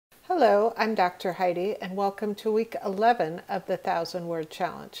Hello, I'm Dr. Heidi, and welcome to week 11 of the 1,000-Word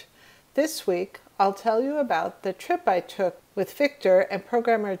Challenge. This week, I'll tell you about the trip I took with Victor and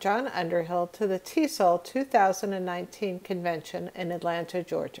programmer John Underhill to the TESOL 2019 convention in Atlanta,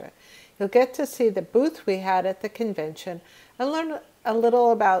 Georgia. You'll get to see the booth we had at the convention and learn a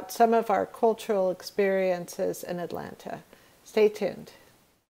little about some of our cultural experiences in Atlanta. Stay tuned.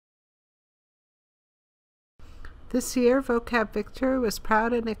 This year, Vocab Victor was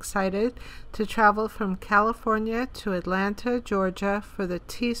proud and excited to travel from California to Atlanta, Georgia for the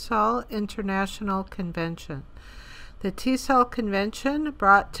TESOL International Convention. The TESOL Convention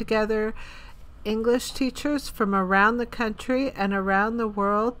brought together English teachers from around the country and around the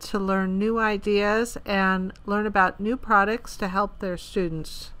world to learn new ideas and learn about new products to help their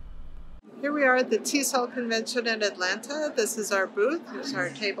students. Here we are at the TESOL convention in Atlanta. This is our booth. Here's our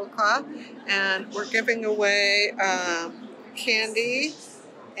tablecloth, and we're giving away candy,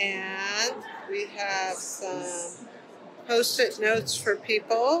 and we have some Post-it notes for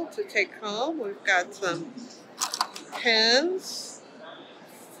people to take home. We've got some pens,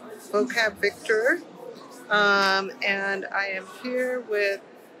 Vocab Victor, and I am here with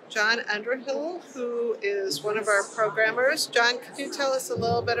John Underhill, who is one of our programmers. John, could you tell us a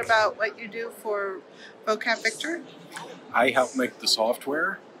little bit about what you do for Vocab Victor? I help make the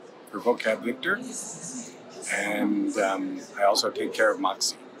software for Vocab Victor, and I also take care of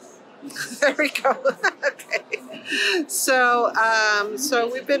Moxie. There we go. Okay. So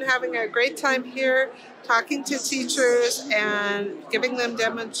we've been having a great time here talking to teachers and giving them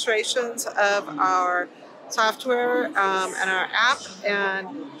demonstrations of our software and our app, and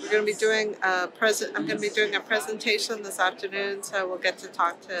we're going to be doing I'm going to be doing a presentation this afternoon, so we'll get to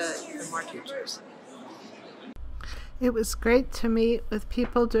talk to even more teachers. It was great to meet with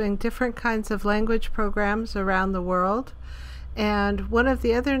people doing different kinds of language programs around the world, and one of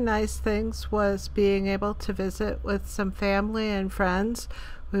the other nice things was being able to visit with some family and friends.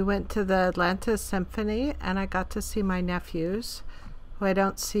 We went to the Atlanta Symphony, and I got to see my nephews, who I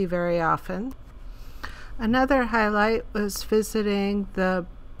don't see very often. Another highlight was visiting the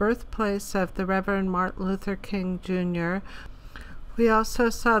birthplace of the Reverend Martin Luther King Jr. We also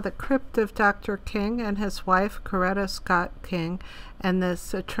saw the crypt of Dr. King and his wife, Coretta Scott King, and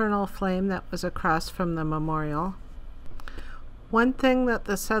this eternal flame that was across from the memorial. One thing that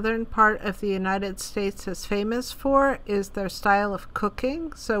the southern part of the United States is famous for is their style of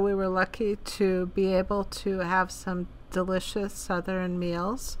cooking, so we were lucky to be able to have some delicious southern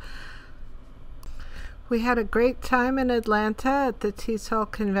meals. We had a great time in Atlanta at the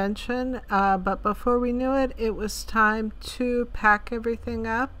TESOL convention, but before we knew it, it was time to pack everything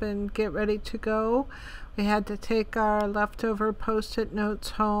up and get ready to go. We had to take our leftover Post-it notes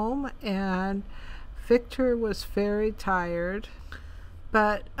home, and Victor was very tired.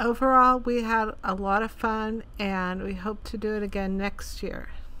 But overall, we had a lot of fun, and we hope to do it again next year.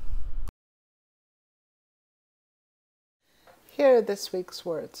 Here are this week's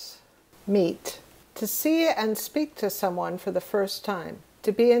words. Meet. To see and speak to someone for the first time,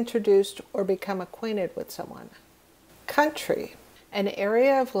 to be introduced or become acquainted with someone. Country, an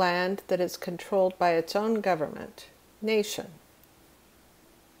area of land that is controlled by its own government. Nation.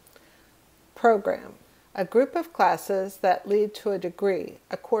 Program, a group of classes that lead to a degree,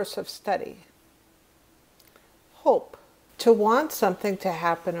 a course of study. Hope, to want something to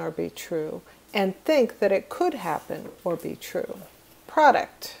happen or be true, and think that it could happen or be true.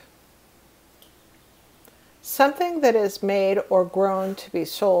 Product, something that is made or grown to be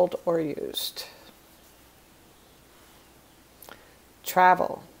sold or used.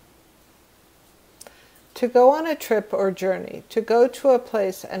 Travel, to go on a trip or journey, to go to a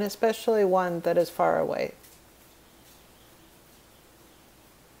place, and especially one that is far away.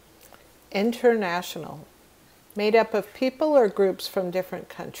 International, made up of people or groups from different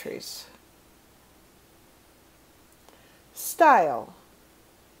countries. Style,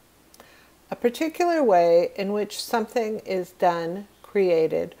 a particular way in which something is done,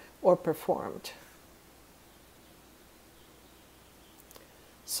 created, or performed.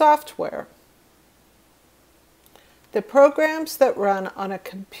 Software, the programs that run on a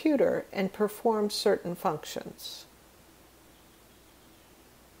computer and perform certain functions.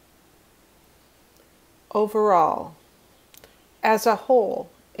 Overall, as a whole,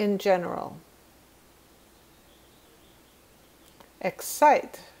 in general.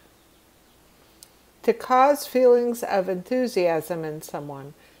 Excite, to cause feelings of enthusiasm in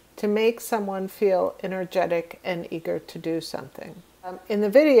someone, to make someone feel energetic and eager to do something. In the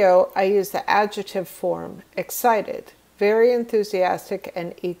video, I use the adjective form, excited, very enthusiastic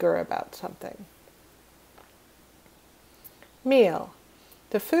and eager about something. Meal,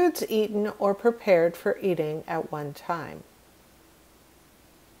 The foods eaten or prepared for eating at one time.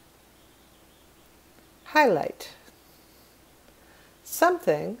 Highlight.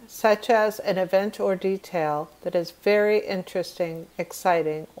 Something, such as an event or detail, that is very interesting,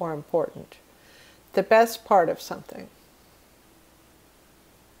 exciting, or important. The best part of something.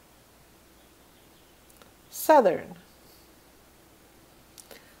 Southern.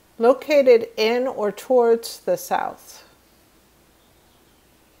 Located in or towards the south.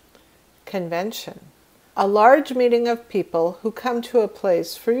 Convention. A large meeting of people who come to a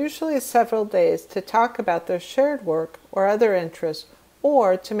place for usually several days to talk about their shared work or other interests,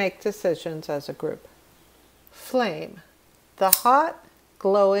 or to make decisions as a group. Flame. The hot,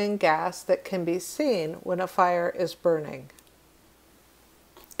 glowing gas that can be seen when a fire is burning.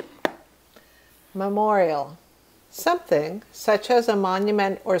 Memorial. Something, such as a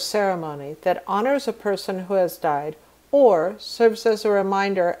monument or ceremony, that honors a person who has died or serves as a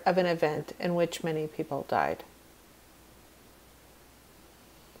reminder of an event in which many people died.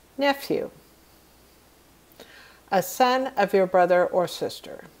 Nephew. A son of your brother or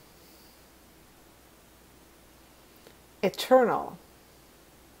sister. Eternal.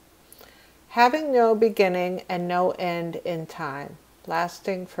 Having no beginning and no end in time,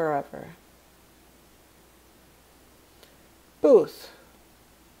 lasting forever. Booth.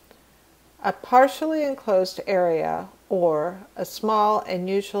 A partially enclosed area or a small and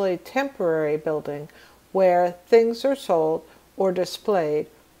usually temporary building where things are sold or displayed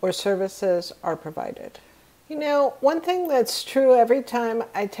or services are provided. You know, one thing that's true every time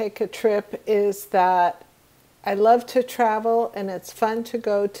I take a trip is that I love to travel, and it's fun to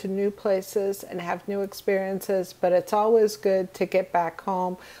go to new places and have new experiences, but it's always good to get back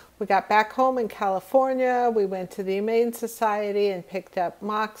home. We got back home in California, we went to the Humane Society and picked up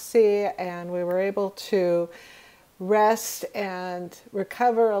Moxie, and we were able to rest and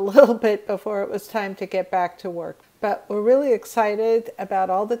recover a little bit before it was time to get back to work. But we're really excited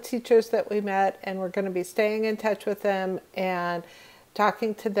about all the teachers that we met, and we're going to be staying in touch with them and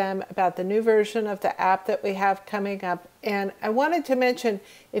talking to them about the new version of the app that we have coming up. And I wanted to mention,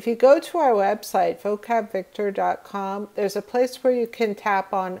 if you go to our website, vocabvictor.com, there's a place where you can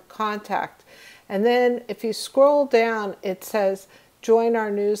tap on Contact. And then if you scroll down, it says join our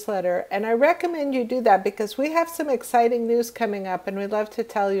newsletter. And I recommend you do that because we have some exciting news coming up and we'd love to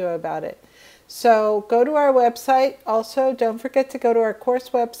tell you about it. So go to our website. Also, don't forget to go to our course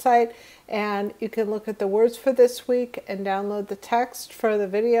website, and you can look at the words for this week and download the text for the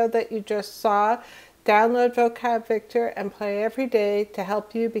video that you just saw. Download Vocab Victor and play every day to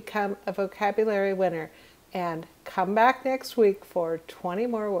help you become a vocabulary winner. And come back next week for 20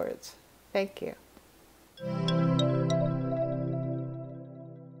 more words. Thank you.